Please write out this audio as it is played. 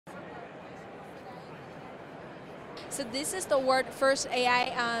So this is the world's first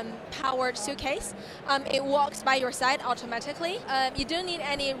AI-powered suitcase. It walks by your side automatically. You don't need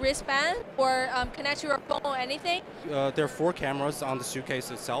any wristband or connect to your phone or anything. There are 4 cameras on the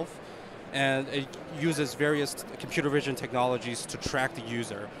suitcase itself, and it uses various computer vision technologies to track the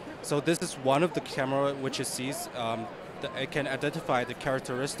user. So this is one of the camera which it sees. It can identify the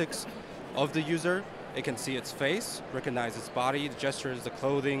characteristics of the user. It can see its face, recognize its body, the gestures, the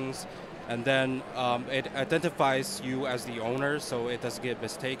clothing, and then it identifies you as the owner, so it doesn't get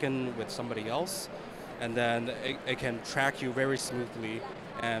mistaken with somebody else. And then it can track you very smoothly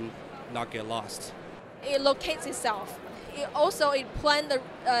and not get lost. It locates itself. It plan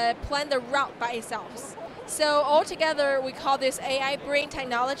the route by itself. So altogether, we call this AI brain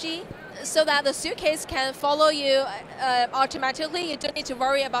technology, so that the suitcase can follow you automatically. You don't need to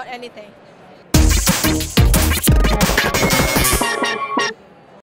worry about anything.